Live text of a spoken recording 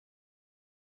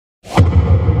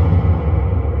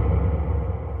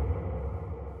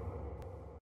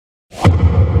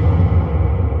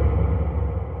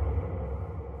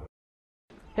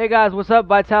Hey guys, what's up?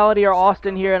 Vitality or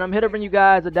Austin here, and I'm here to bring you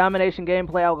guys a Domination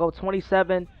gameplay. I'll go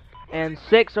 27 and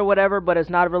 6 or whatever, but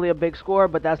it's not really a big score,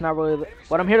 but that's not really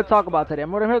what I'm here to talk about today.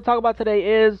 And what I'm here to talk about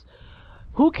today is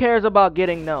who cares about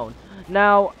getting known.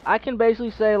 Now, I can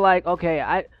basically say like,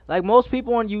 okay, like most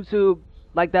people on YouTube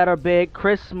like that are big,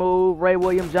 Chris Smooth, Ray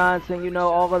William Johnson, you know,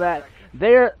 all of that.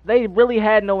 They really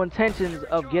had no intentions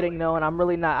of getting known. I'm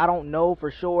really not. I don't know for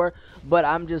sure, but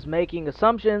I'm just making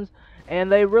assumptions. And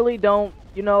they really don't,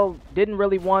 you know, didn't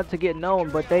really want to get known,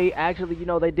 but they actually, you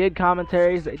know, they did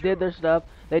commentaries, they did their stuff,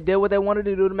 they did what they wanted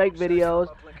to do to make videos,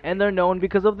 and they're known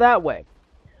because of that way.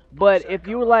 But if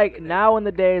you were like now in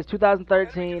the days,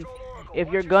 2013,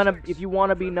 if you want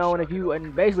to be known, if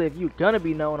you're gonna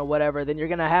be known or whatever, then you're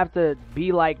gonna have to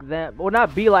be like them, or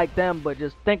not be like them, but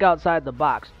just think outside the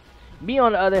box. Me,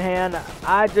 on the other hand,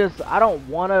 I don't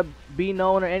want to be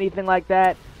known or anything like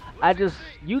that.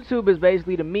 YouTube is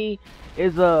basically, to me,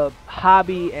 is a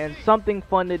hobby and something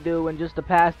fun to do and just to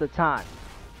pass the time.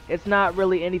 It's not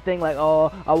really anything like,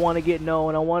 oh, I want to get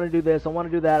known, I want to do this, I want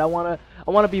to do that, I want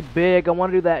to be big, I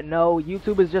want to do that. No,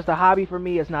 YouTube is just a hobby for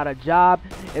me. It's not a job,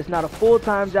 it's not a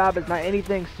full-time job, it's not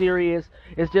anything serious.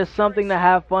 It's just something to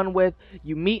have fun with.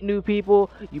 You meet new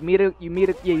people, you meet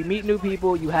new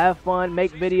people, you have fun,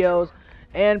 make videos,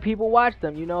 and people watch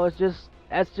them. You know,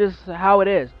 that's just how it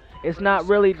is. It's not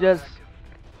really just,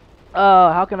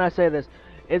 how can I say this?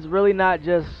 It's really not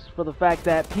just for the fact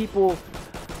that too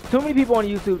many people on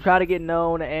YouTube try to get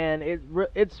known, and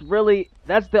it's really,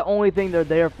 that's the only thing they're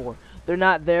there for. They're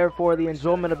not there for the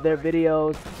enjoyment of their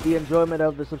videos, the enjoyment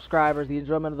of the subscribers, the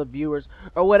enjoyment of the viewers,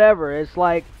 or whatever. It's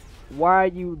like, why are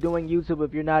you doing YouTube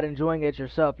if you're not enjoying it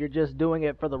yourself? You're just doing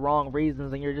it for the wrong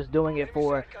reasons, and you're just doing it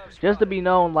just to be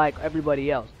known like everybody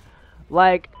else.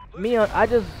 Like me, I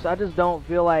just don't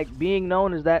feel like being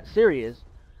known is that serious.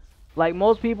 Like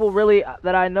most people really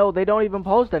that I know, they don't even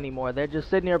post anymore. They're just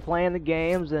sitting here playing the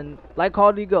games, and like Call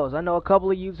of Duty Ghosts. I know a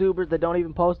couple of YouTubers that don't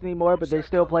even post anymore, but they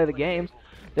still play the games.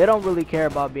 They don't really care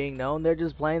about being known. They're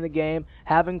just playing the game,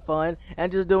 having fun,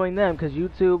 and just doing them, because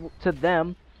YouTube to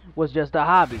them was just a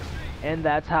hobby. And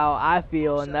that's how I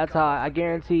feel, and that's how I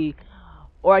guarantee,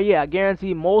 I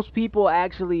guarantee most people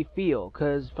actually feel.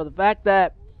 Because for the fact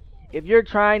that if you're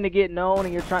trying to get known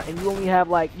and you only have,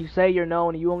 like, you say you're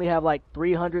known and you only have like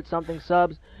 300 something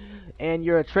subs, and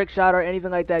you're a trick shot or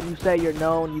anything like that, and you say you're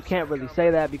known, you can't really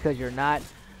say that because you're not.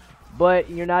 But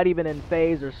you're not even in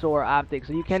phase or SOAR optics,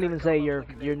 so you can't even say you're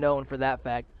known for that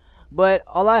fact. But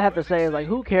all I have to say is, like,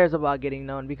 who cares about getting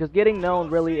known? Because getting known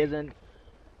really isn't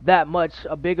that much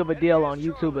a big of a deal on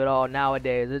YouTube at all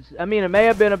nowadays. I mean, it may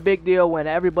have been a big deal when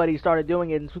everybody started doing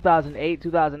it in 2008,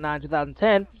 2009,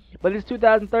 2010, but it's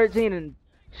 2013 and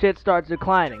shit starts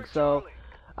declining. So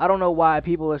I don't know why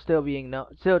people are still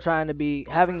trying to be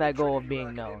having that goal of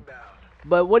being known.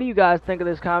 But what do you guys think of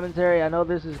this commentary? I know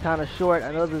this is kind of short.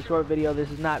 I know this is a short video. This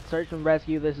is not search and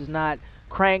rescue. This is not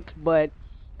cranked, but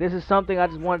this is something I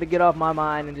just wanted to get off my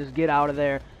mind and just get out of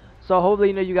there. So hopefully,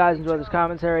 you know, you guys enjoy this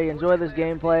commentary, enjoy this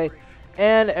gameplay,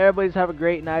 and everybody's have a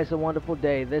great, nice, and wonderful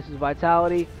day. This is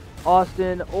Vitality,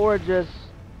 Austin, or just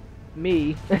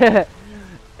me.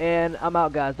 And I'm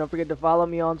out, guys. Don't forget to follow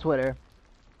me on Twitter.